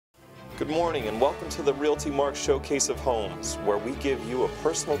Good morning and welcome to the RealtyMark Showcase of Homes, where we give you a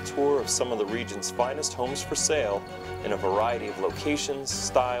personal tour of some of the region's finest homes for sale in a variety of locations,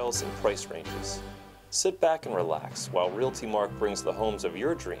 styles, and price ranges. Sit back and relax while RealtyMark brings the homes of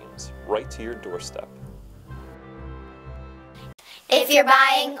your dreams right to your doorstep. If you're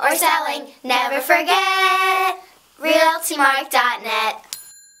buying or selling, never forget RealtyMark.net.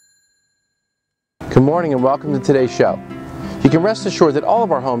 Good morning and welcome to today's show. You can rest assured that all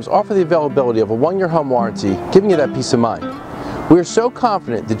of our homes offer the availability of a 1-year home warranty, giving you that peace of mind. We are so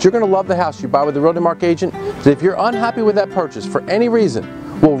confident that you're going to love the house you buy with the RealtyMark agent that if you're unhappy with that purchase for any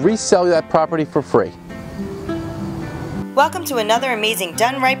reason, we'll resell you that property for free. Welcome to another amazing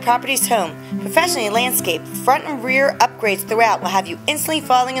Done Right Properties home. Professionally landscaped, front and rear upgrades throughout will have you instantly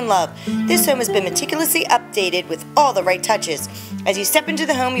falling in love. This home has been meticulously updated with all the right touches. As you step into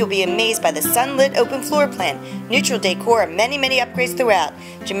the home, you'll be amazed by the sunlit open floor plan, neutral decor, and many upgrades throughout.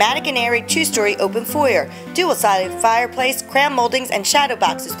 Dramatic and airy 2-story open foyer, dual-sided fireplace, crown moldings, and shadow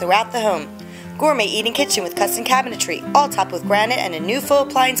boxes throughout the home. Gourmet eating kitchen with custom cabinetry, all topped with granite and a new full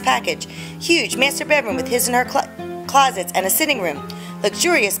appliance package. Huge master bedroom with his and her closets and a sitting room.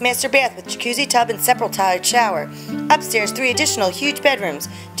 Luxurious master bath with jacuzzi tub and separate tiled shower. Upstairs, 3 additional huge bedrooms.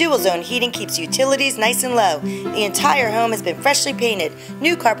 Dual zone heating keeps utilities nice and low. The entire home has been freshly painted.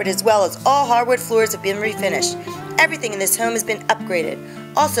 New carpet as well as all hardwood floors have been refinished. Everything in this home has been upgraded.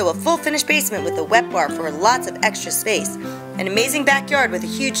 Also a full finished basement with a wet bar for lots of extra space. An amazing backyard with a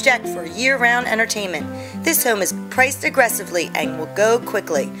huge deck for year-round entertainment. This home is priced aggressively and will go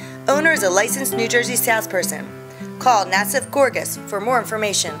quickly. Owner is a licensed New Jersey salesperson. Call Nassif Gorgas for more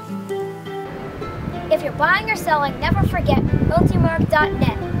information. If you're buying or selling, never forget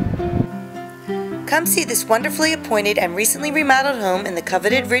RealtyMark.net. Come see this wonderfully appointed and recently remodeled home in the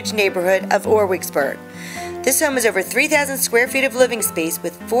coveted Ridge neighborhood of Orwigsburg. This home is over 3,000 square feet of living space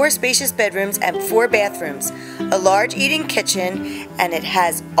with 4 spacious bedrooms and 4 bathrooms, a large eating kitchen, and it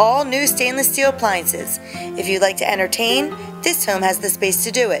has all new stainless steel appliances. If you'd like to entertain, this home has the space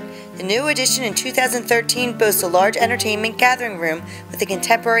to do it. The new addition in 2013 boasts a large entertainment gathering room with a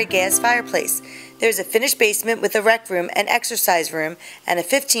contemporary gas fireplace. There's a finished basement with a rec room and exercise room and a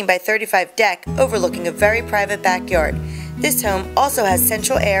 15 by 35 deck overlooking a very private backyard. This home also has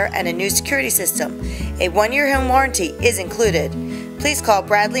central air and a new security system. A 1-year home warranty is included. Please call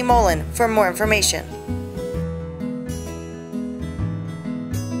Bradley Mullen for more information.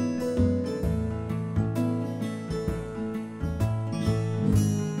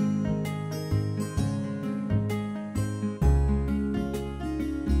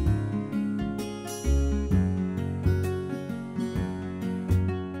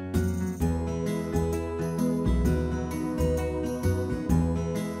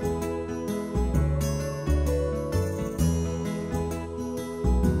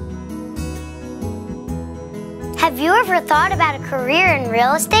 Have you ever thought about a career in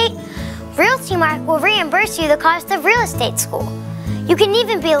real estate? RealtyMark will reimburse you the cost of real estate school. You can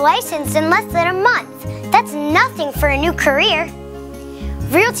even be licensed in less than a month. That's nothing for a new career.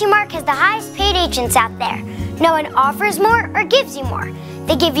 RealtyMark has the highest paid agents out there. No one offers more or gives you more.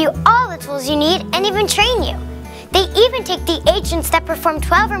 They give you all the tools you need and even train you. They even take the agents that perform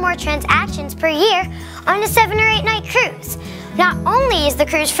 12 or more transactions per year on a 7 or 8 night cruise. Not only is the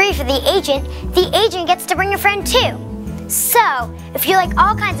cruise free for the agent gets to bring a friend too. So, if you like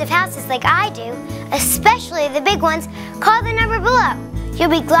all kinds of houses like I do, especially the big ones, call the number below. You'll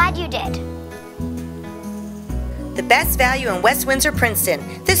be glad you did. The best value in West Windsor, Princeton.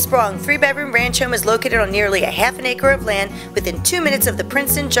 This sprawling 3-bedroom ranch home is located on nearly a half an acre of land within 2 minutes of the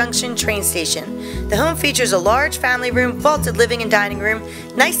Princeton Junction train station. The home features a large family room, vaulted living and dining room,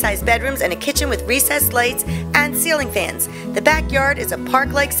 nice-sized bedrooms, and a kitchen with recessed lights and ceiling fans. The backyard is a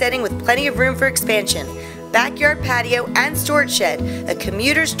park-like setting with plenty of room for expansion. Backyard patio and storage shed, a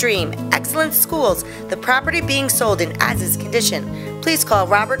commuter's dream, excellent schools, the property being sold in as-is condition. Please call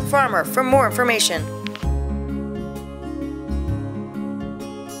Robert Farmer for more information.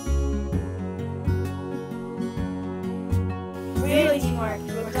 RealtyMark,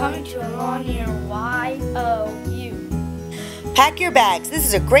 we're coming to a lawn near YOU. Pack your bags. This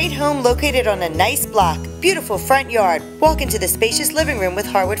is a great home located on a nice block. Beautiful front yard. Walk into the spacious living room with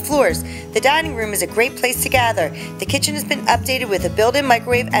hardwood floors. The dining room is a great place to gather. The kitchen has been updated with a built-in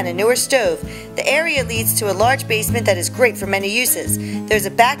microwave and a newer stove. The area leads to a large basement that is great for many uses. There's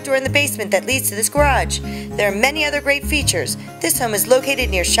a back door in the basement that leads to this garage. There are many other great features. This home is located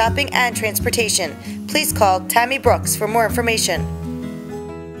near shopping and transportation. Please call Tammy Brooks for more information.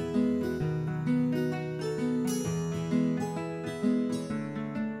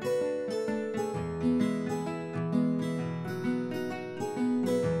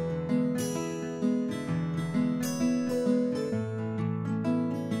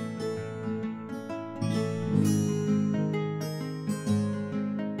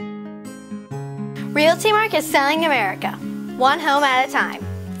 RealtyMark is selling America, one home at a time.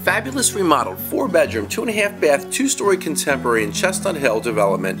 Fabulous remodeled 4-bedroom, 2.5-bath, 2-story contemporary in Chestnut Hill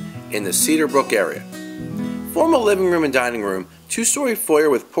development in the Cedar Brook area. Formal living room and dining room, 2-story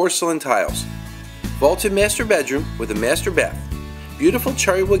foyer with porcelain tiles. Vaulted master bedroom with a master bath. Beautiful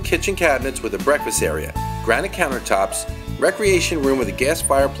cherrywood kitchen cabinets with a breakfast area, granite countertops, recreation room with a gas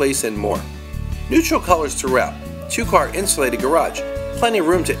fireplace, and more. Neutral colors throughout. 2-car insulated garage. Plenty of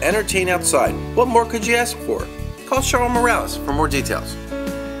room to entertain outside. What more could you ask for? Call Cheryl Morales for more details.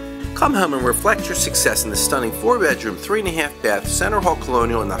 Come home and reflect your success in the stunning 4-bedroom, 3.5-bath Center Hall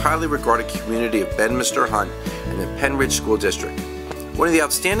Colonial in the highly regarded community of Bedminster Hunt in the Penridge School District. One of the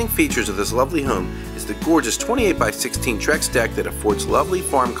outstanding features of this lovely home is the gorgeous 28 by 16 Trex deck that affords lovely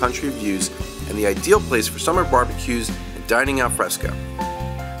farm country views and the ideal place for summer barbecues and dining al fresco.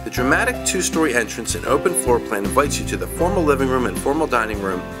 The dramatic 2-story entrance and open floor plan invites you to the formal living room and formal dining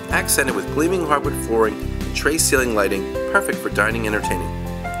room, accented with gleaming hardwood flooring and tray ceiling lighting, perfect for dining and entertaining.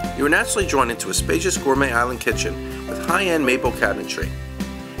 You are naturally drawn into a spacious gourmet island kitchen with high-end maple cabinetry.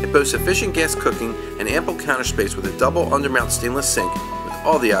 It boasts efficient gas cooking and ample counter space with a double undermount stainless sink with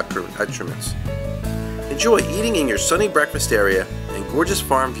all the accoutrements. Enjoy eating in your sunny breakfast area and gorgeous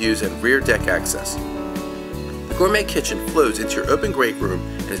farm views and rear deck access. The gourmet kitchen flows into your open great room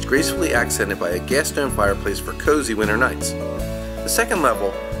and is gracefully accented by a gas stone fireplace for cozy winter nights. The second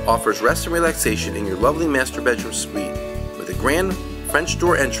level offers rest and relaxation in your lovely master bedroom suite with a grand French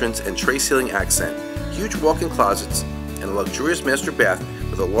door entrance and tray ceiling accent, huge walk-in closets, and a luxurious master bath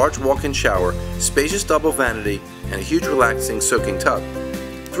with a large walk-in shower, spacious double vanity, and a huge relaxing soaking tub.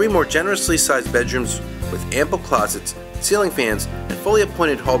 3 more generously sized bedrooms with ample closets, ceiling fans, and fully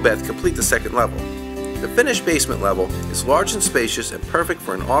appointed hall bath complete the second level. The finished basement level is large and spacious and perfect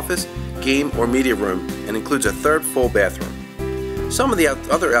for an office, game, or media room and includes a 3rd full bathroom. Some of the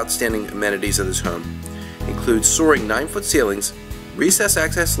other outstanding amenities of this home include soaring 9-foot ceilings, recessed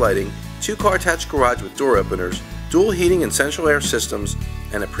access lighting, 2-car attached garage with door openers, dual heating and central air systems,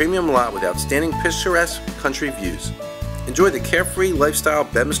 and a premium lot with outstanding picturesque country views. Enjoy the carefree lifestyle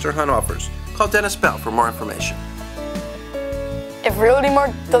Bedminster Hunt offers. Call Dennis Bell for more information. If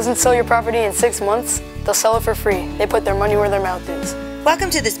RealtyMark doesn't sell your property in 6 months, they'll sell it for free. They put their money where their mouth is. Welcome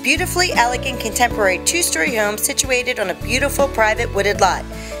to this beautifully elegant contemporary 2-story home situated on a beautiful private wooded lot.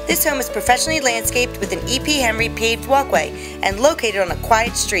 This home is professionally landscaped with an E.P. Henry paved walkway and located on a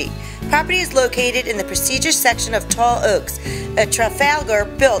quiet street. Property is located in the prestigious section of Tall Oaks, a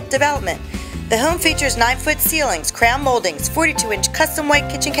Trafalgar-built development. The home features 9-foot ceilings, crown moldings, 42-inch custom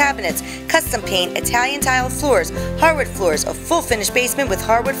white kitchen cabinets, custom paint, Italian tile floors, hardwood floors, a full finished basement with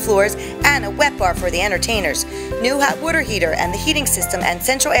hardwood floors, and a wet bar for the entertainers. New hot water heater and the heating system and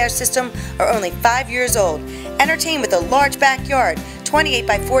central air system are only 5 years old. Entertain with a large backyard, 28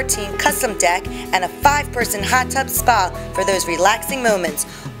 by 14 custom deck, and a 5-person hot tub spa for those relaxing moments.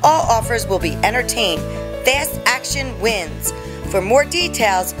 All offers will be entertained. Fast action wins. For more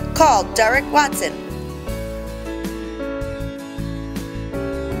details, call Derek Watson.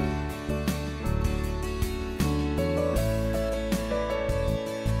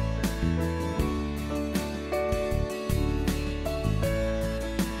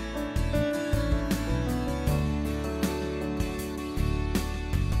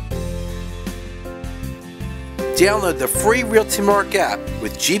 Download the free RealtyMark app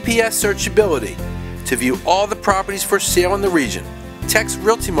with GPS searchability to view all the properties for sale in the region. Text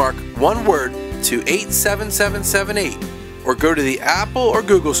RealtyMark one word to 87778 or go to the Apple or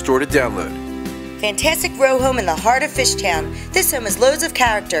Google store to download. Fantastic row home in the heart of Fishtown. This home has loads of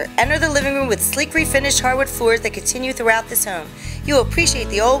character. Enter the living room with sleek refinished hardwood floors that continue throughout this home. You will appreciate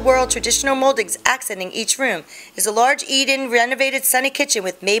the old world traditional moldings accenting each room. There's a large eat-in renovated sunny kitchen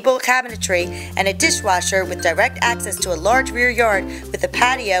with maple cabinetry and a dishwasher with direct access to a large rear yard with a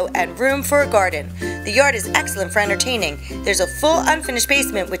patio and room for a garden. The yard is excellent for entertaining. There's a full unfinished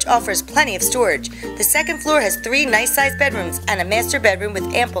basement which offers plenty of storage. The second floor has 3 nice-sized bedrooms and a master bedroom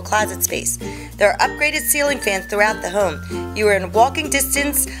with ample closet space. There are upgraded ceiling fans throughout the home. You are in walking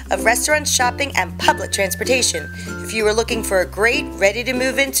distance of restaurants, shopping, and public transportation. If you are looking for a great,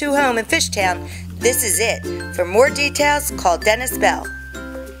 ready-to-move-into home in Fishtown, this is it. For more details, call Dennis Bell.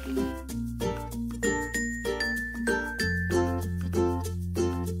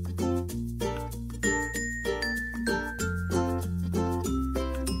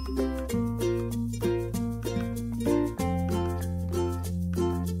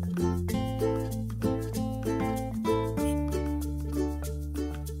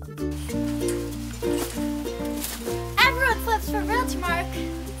 Everyone flips for RealtyMark.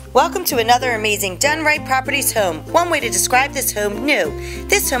 Welcome to another amazing Done Right Properties home. One way to describe this home, new.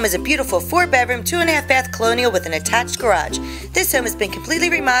 This home is a beautiful 4-bedroom, 2.5-bath colonial with an attached garage. This home has been completely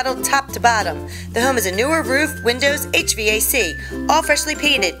remodeled top to bottom. The home has a newer roof, windows, HVAC, all freshly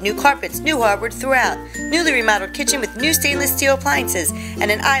painted, new carpets, new hardwood throughout, newly remodeled kitchen with new stainless steel appliances,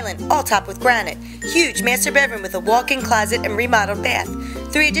 and an island all topped with granite. Huge master bedroom with a walk-in closet and remodeled bath.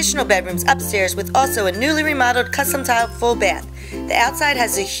 3 additional bedrooms upstairs with also a newly remodeled custom tile full bath. The outside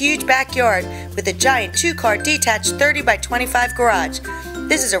has a huge backyard with a giant 2-car detached 30 by 25 garage.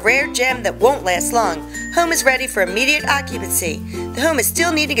 This is a rare gem that won't last long. Home is ready for immediate occupancy. The home is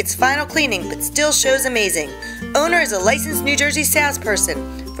still needing its final cleaning but still shows amazing. Owner is a licensed New Jersey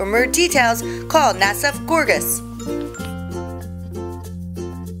salesperson. For more details, call Nassif Gorgas.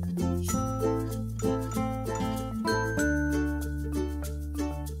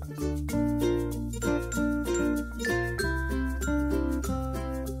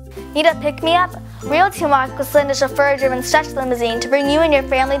 Need a pick-me-up? RealtyMark will send a chauffeur-driven stretch limousine to bring you and your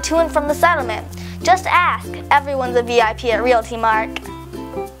family to and from the settlement. Just ask. Everyone's a VIP at RealtyMark.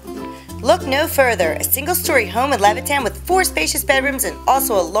 Look no further. A single-story home in Levittown with 4 spacious bedrooms and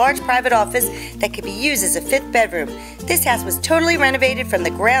also a large private office that could be used as a 5th bedroom. This house was totally renovated from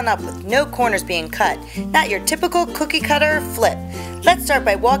the ground up with no corners being cut. Not your typical cookie-cutter flip. Let's start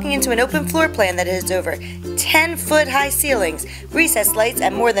by walking into an open floor plan that has over 10-foot high ceilings, recessed lights,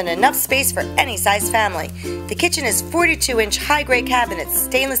 and more than enough space for any size family. The kitchen is 42-inch high-grade cabinets,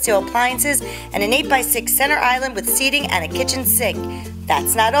 stainless steel appliances, and an 8x6 center island with seating and a kitchen sink.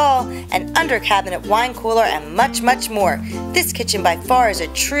 That's not all, an under-cabinet wine cooler and much, much more. This kitchen by far is a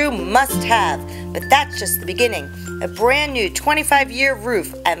true must-have, but that's just the beginning. A brand new 25-year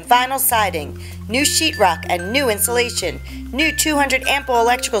roof and vinyl siding, new sheetrock and new insulation, new 200 amp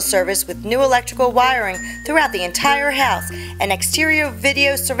electrical service with new electrical wiring throughout the entire house, an exterior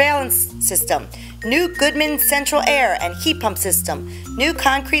video surveillance system, new Goodman central air and heat pump system, new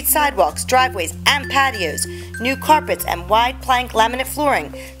concrete sidewalks, driveways, and patios, new carpets and wide plank laminate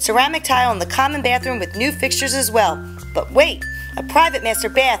flooring, ceramic tile in the common bathroom with new fixtures as well. But wait! A private master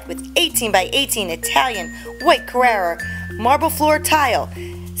bath with 18 by 18 Italian white Carrara marble floor tile,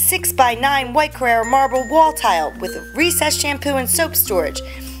 6 by 9 white Carrara marble wall tile with recessed shampoo and soap storage.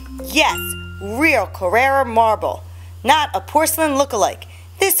 Yes, real Carrara marble, not a porcelain look-alike.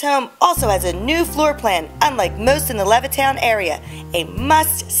 This home also has a new floor plan, unlike most in the Levittown area. A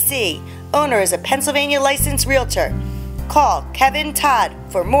must-see. Owner is a Pennsylvania licensed realtor. Call Kevin Todd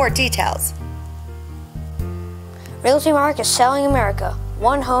for more details. RealtyMark is selling America,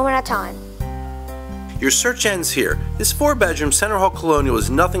 one home at a time. Your search ends here. This 4-bedroom center hall colonial is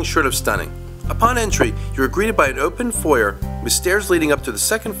nothing short of stunning. Upon entry, you are greeted by an open foyer with stairs leading up to the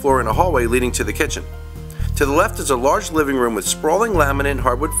 2nd floor and a hallway leading to the kitchen. To the left is a large living room with sprawling laminate and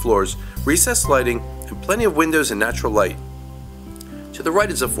hardwood floors, recessed lighting, and plenty of windows and natural light. To the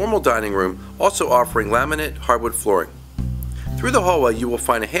right is a formal dining room, also offering laminate hardwood flooring. Through the hallway, you will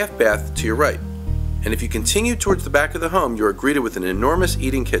find a half bath to your right. And if you continue towards the back of the home, you are greeted with an enormous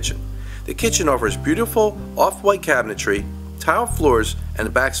eating kitchen. The kitchen offers beautiful off-white cabinetry, tile floors, and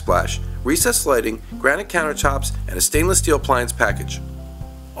a backsplash, recessed lighting, granite countertops, and a stainless steel appliance package.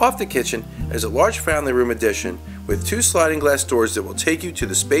 Off the kitchen is a large family room addition with 2 sliding glass doors that will take you to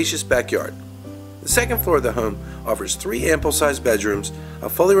the spacious backyard. The 2nd floor of the home offers 3 ample-sized bedrooms, a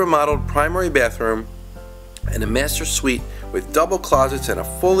fully remodeled primary bathroom, and a master suite with double closets and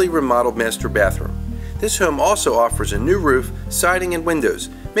a fully remodeled master bathroom. This home also offers a new roof, siding, and windows.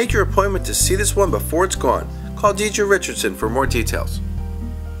 Make your appointment to see this one before it's gone. Call Deidre Richardson for more details.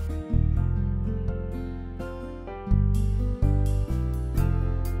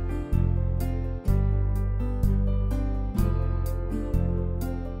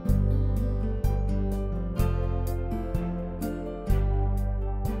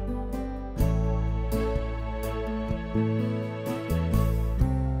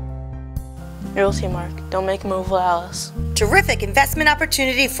 RealtyMark, don't make a move without us. Terrific investment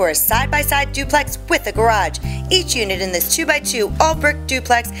opportunity for a side-by-side duplex with a garage. Each unit in this 2x2 all-brick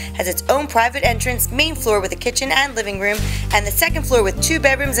duplex has its own private entrance, main floor with a kitchen and living room, and the 2nd floor with 2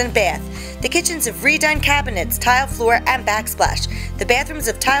 bedrooms and a bath. The kitchens have redone cabinets, tile floor, and backsplash. The bathrooms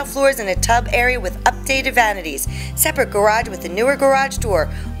have tile floors and a tub area with updated vanities. Separate garage with a newer garage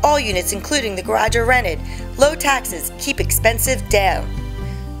door. All units, including the garage, are rented. Low taxes keep expensive down.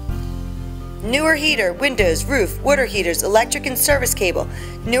 Newer heater, windows, roof, water heaters, electric and service cable.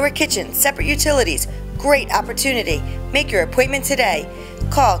 Newer kitchen, separate utilities. Great opportunity. Make your appointment today.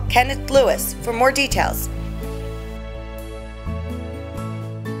 Call Kenneth Lewis for more details.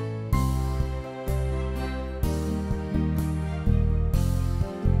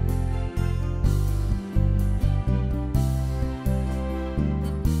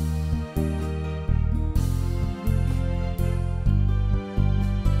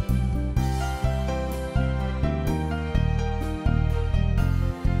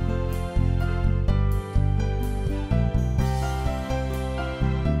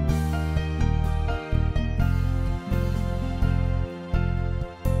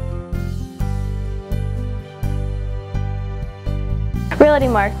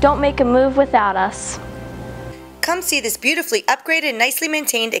 RealtyMark. Don't make a move without us. Come see this beautifully upgraded and nicely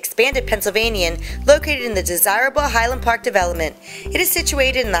maintained expanded Pennsylvanian located in the desirable Highland Park development. It is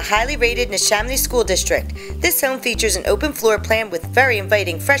situated in the highly rated Neshaminy School District. This home features an open floor plan with very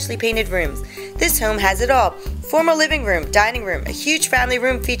inviting freshly painted rooms. This home has it all: formal living room, dining room, a huge family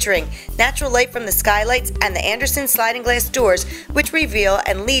room featuring natural light from the skylights and the Anderson sliding glass doors which reveal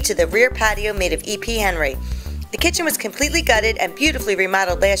and lead to the rear patio made of E.P. Henry. The kitchen was completely gutted and beautifully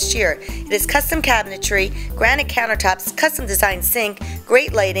remodeled last year. It is custom cabinetry, granite countertops, custom designed sink,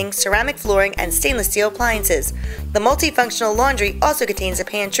 great lighting, ceramic flooring, and stainless steel appliances. The multifunctional laundry also contains a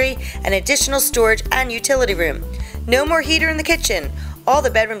pantry, an additional storage, and utility room. No more heater in the kitchen. All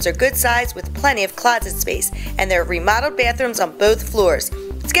the bedrooms are good size with plenty of closet space, and there are remodeled bathrooms on both floors.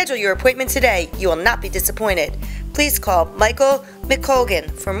 Schedule your appointment today. You will not be disappointed. Please call Michael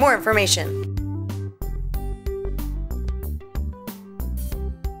McComas for more information.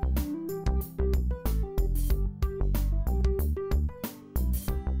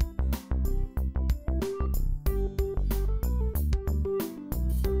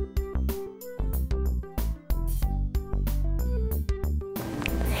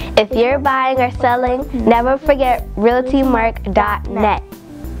 If you're buying or selling, never forget RealtyMark.net.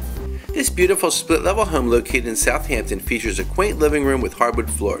 This beautiful split-level home located in Southampton features a quaint living room with hardwood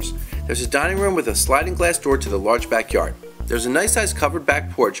floors. There's a dining room with a sliding glass door to the large backyard. There's a nice-sized covered back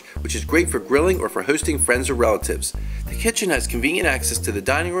porch, which is great for grilling or for hosting friends or relatives. The kitchen has convenient access to the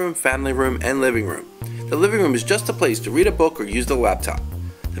dining room, family room, and living room. The living room is just a place to read a book or use the laptop.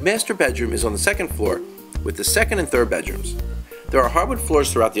 The master bedroom is on the second floor, with the second and third bedrooms. There are hardwood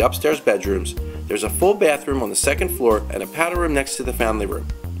floors throughout the upstairs bedrooms. There's a full bathroom on the second floor and a powder room next to the family room.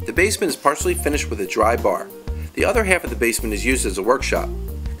 The basement is partially finished with a dry bar. The other half of the basement is used as a workshop.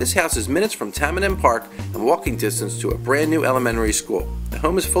 This house is minutes from Tamanend Park and walking distance to a brand new elementary school. The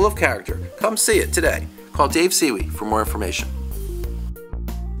home is full of character. Come see it today. Call Dave Seawee for more information.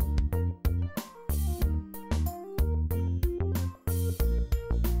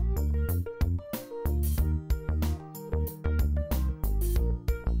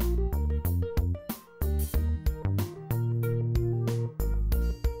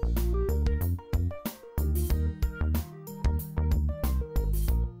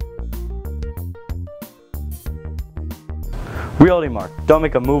 RealtyMark. Don't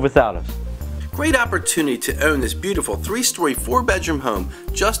make a move without us. Great opportunity to own this beautiful 3-story, 4-bedroom home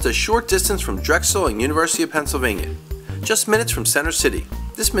just a short distance from Drexel and University of Pennsylvania. Just minutes from Center City.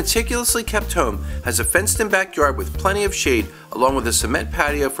 This meticulously kept home has a fenced-in backyard with plenty of shade, along with a cement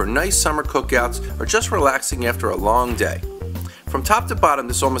patio for nice summer cookouts or just relaxing after a long day. From top to bottom,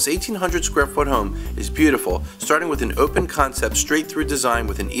 this almost 1,800 square foot home is beautiful, starting with an open concept straight-through design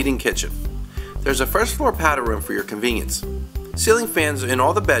with an eating kitchen. There's a first floor powder room for your convenience. Ceiling fans in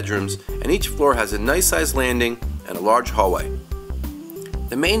all the bedrooms, and each floor has a nice sized landing and a large hallway.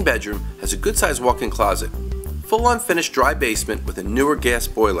 The main bedroom has a good sized walk-in closet, full unfinished dry basement with a newer gas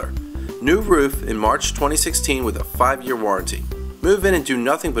boiler, new roof in March 2016 with a 5-year warranty. Move in and do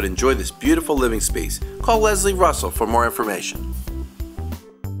nothing but enjoy this beautiful living space. Call Leslie Russell for more information.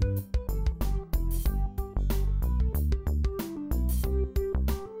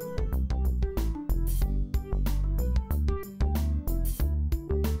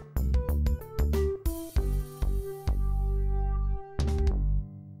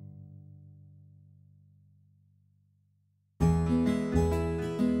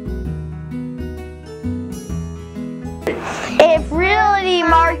 If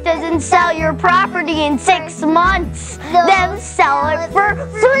RealtyMark doesn't sell your property in 6 months, then sell it for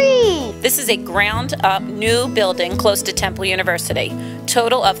free. This is a ground-up new building close to Temple University.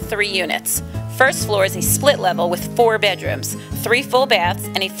 Total of 3 units. First floor is a split level with 4 bedrooms, 3 full baths,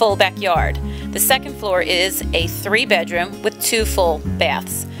 and a full backyard. The second floor is a 3-bedroom with 2 full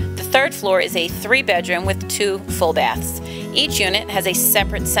baths. The third floor is a 3-bedroom with 2 full baths. Each unit has a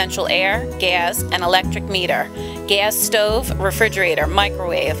separate central air, gas, and electric meter, gas stove, refrigerator,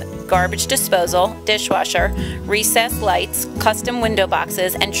 microwave, garbage disposal, dishwasher, recessed lights, custom window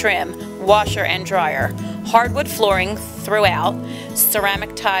boxes and trim, washer and dryer, hardwood flooring throughout,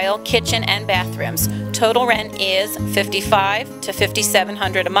 ceramic tile, kitchen and bathrooms. Total rent is $5,500 to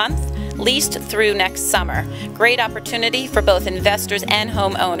 $5,700 a month, leased through next summer. Great opportunity for both investors and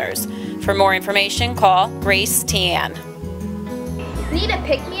homeowners. For more information, call Grace Tian. Need a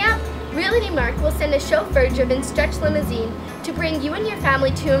pick-me-up? RealtyMark will send a chauffeur-driven stretch limousine to bring you and your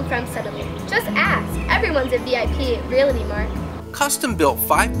family to and from settlement. Just ask. Everyone's a VIP at RealtyMark. Custom-built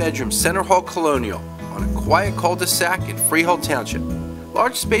 5-bedroom center hall colonial on a quiet cul-de-sac in Freehold Township.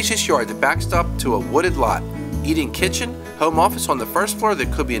 Large spacious yard that backs up to a wooded lot. Eating kitchen, Home office on the first floor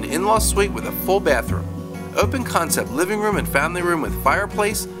that could be an in-law suite with a full bathroom. Open concept living room and family room with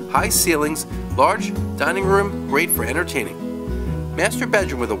fireplace, high ceilings, large dining room, great for entertaining. Master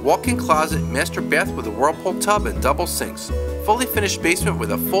bedroom with a walk-in closet, master bath with a whirlpool tub and double sinks. Fully finished basement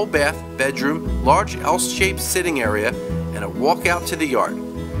with a full bath, bedroom, large L-shaped sitting area, and a walkout to the yard.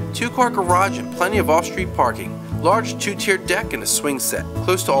 2-car garage and plenty of off-street parking. Large 2-tiered deck and a swing set.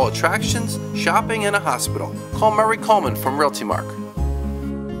 Close to all attractions, shopping, and a hospital. Call Murray Coleman from RealtyMark.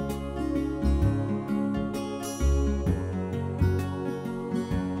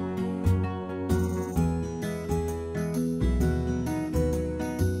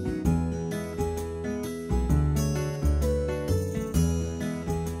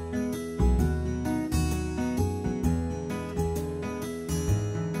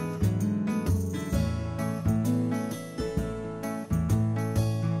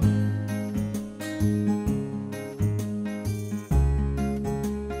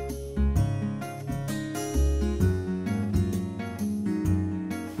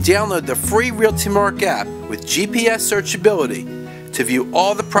 Download the free RealtyMark app with GPS searchability to view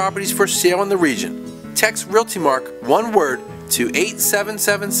all the properties for sale in the region. Text RealtyMark one word to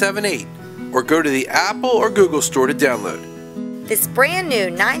 87778 or go to the Apple or Google store to download. This brand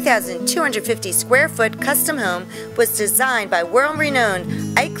new 9,250 square foot custom home was designed by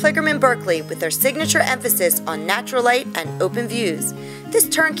world-renowned Ike Klickerman Berkeley with their signature emphasis on natural light and open views. This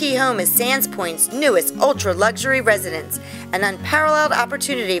turnkey home is Sands Point's newest ultra-luxury residence, an unparalleled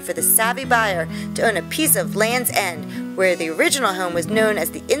opportunity for the savvy buyer to own a piece of Land's End, where the original home was known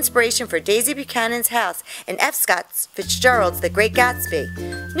as the inspiration for Daisy Buchanan's house in F. Scott Fitzgerald's The Great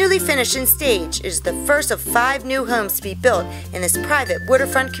Gatsby. Newly finished and staged, it is the first of 5 new homes to be built in this private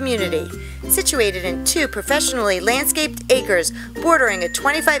waterfront community. Situated in 2 professionally landscaped acres bordering a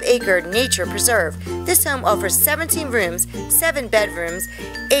 25-acre nature preserve, this home offers 17 rooms, 7 bedrooms,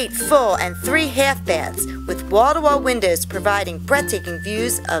 8 full and 3 half baths, with wall-to-wall windows providing breathtaking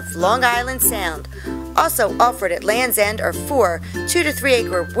views of Long Island Sound. Also offered at Land's End are 4 2- to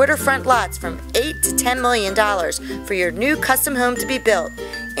 3-acre waterfront lots from $8 to $10 million for your new custom home to be built.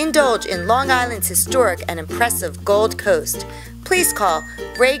 Indulge in Long Island's historic and impressive Gold Coast. Please call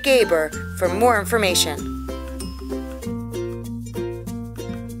Ray Gaber for more information.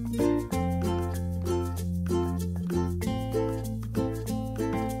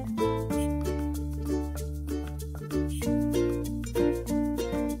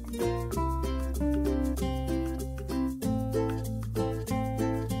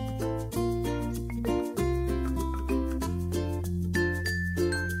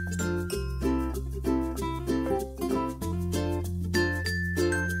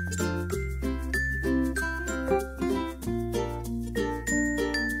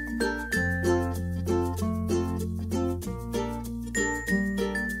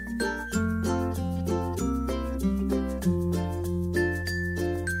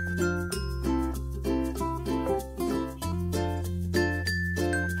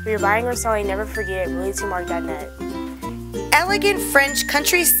 If you're buying or selling, never forget RealtyMark.net. Elegant French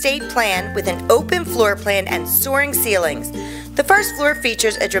country estate plan with an open floor plan and soaring ceilings. The first floor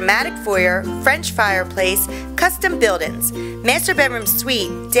features a dramatic foyer, French fireplace, custom built-ins, master bedroom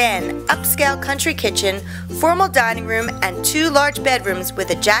suite, den, upscale country kitchen, formal dining room, and 2 large bedrooms with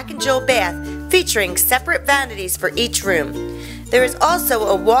a Jack and Jill bath featuring separate vanities for each room. There is also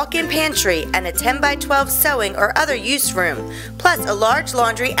a walk-in pantry and a 10 by 12 sewing or other use room, plus a large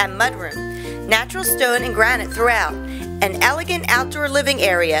laundry and mudroom. Natural stone and granite throughout. An elegant outdoor living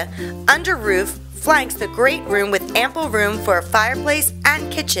area, under roof, flanks the great room with ample room for a fireplace and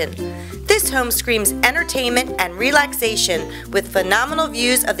kitchen. This home screams entertainment and relaxation with phenomenal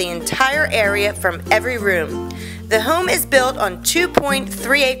views of the entire area from every room. The home is built on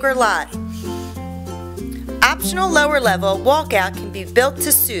 2.3-acre lot. Optional lower level walkout can be built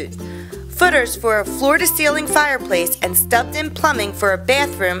to suit. Footers for a floor-to-ceiling fireplace and stubbed-in plumbing for a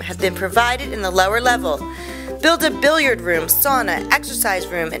bathroom have been provided in the lower level. Build a billiard room, sauna, exercise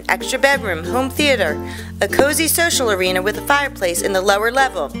room, an extra bedroom, home theater, a cozy social arena with a fireplace in the lower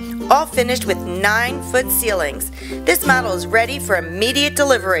level, all finished with 9-foot ceilings. This model is ready for immediate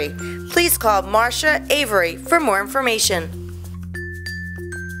delivery. Please call Marcia Avery for more information.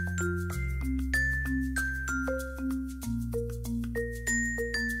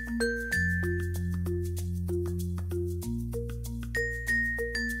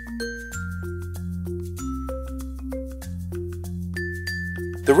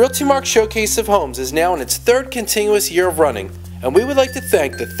 The RealtyMark Showcase of Homes is now in its 3rd continuous year of running, and we would like to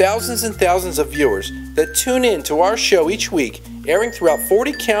thank the thousands and thousands of viewers that tune in to our show each week, airing throughout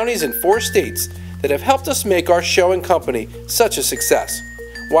 40 counties and 4 states, that have helped us make our show and company such a success.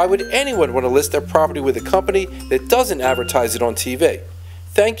 Why would anyone want to list their property with a company that doesn't advertise it on TV?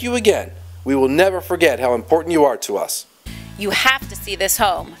 Thank you again. We will never forget how important you are to us. You have to see this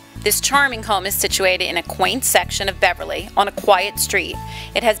home. This charming home is situated in a quaint section of Beverly on a quiet street.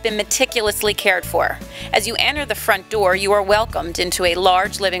 It has been meticulously cared for. As you enter the front door, you are welcomed into a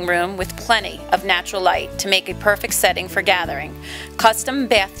large living room with plenty of natural light to make a perfect setting for gathering. Custom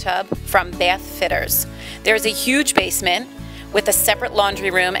bathtub from Bath Fitters. There is a huge basement with a separate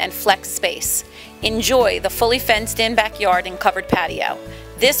laundry room and flex space. Enjoy the fully fenced-in backyard and covered patio.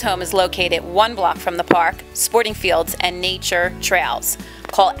 This home is located 1 block from the park, sporting fields, and nature trails.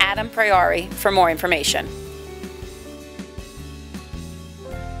 Call Adam Priori for more information.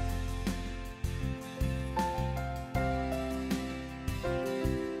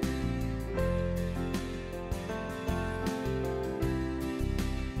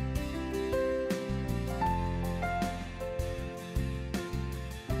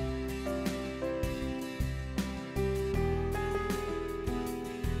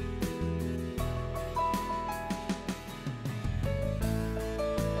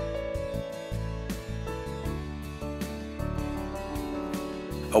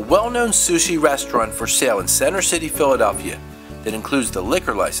 A well-known sushi restaurant for sale in Center City, Philadelphia that includes the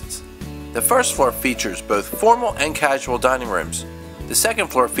liquor license. The first floor features both formal and casual dining rooms. The second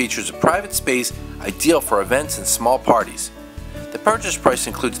floor features a private space ideal for events and small parties. The purchase price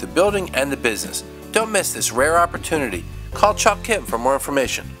includes the building and the business. Don't miss this rare opportunity. Call Chuck Kim for more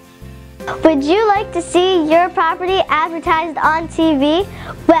information. Would you like to see your property advertised on TV?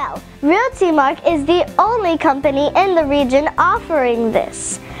 Well, RealtyMark is the only company in the region offering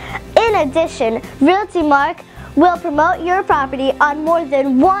this. In addition, RealtyMark will promote your property on more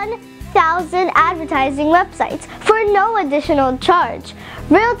than 1,000 advertising websites for no additional charge.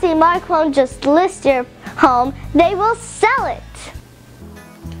 RealtyMark won't just list your home, they will sell it.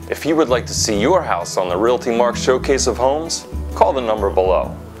 If you would like to see your house on the RealtyMark Showcase of Homes, call the number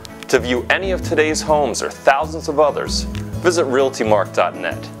below. To view any of today's homes or thousands of others, visit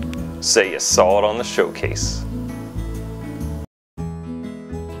RealtyMark.net. Say you saw it on the showcase.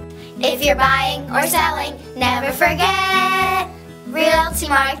 If you're buying or selling, never forget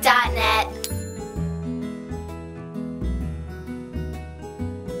RealtyMark.net.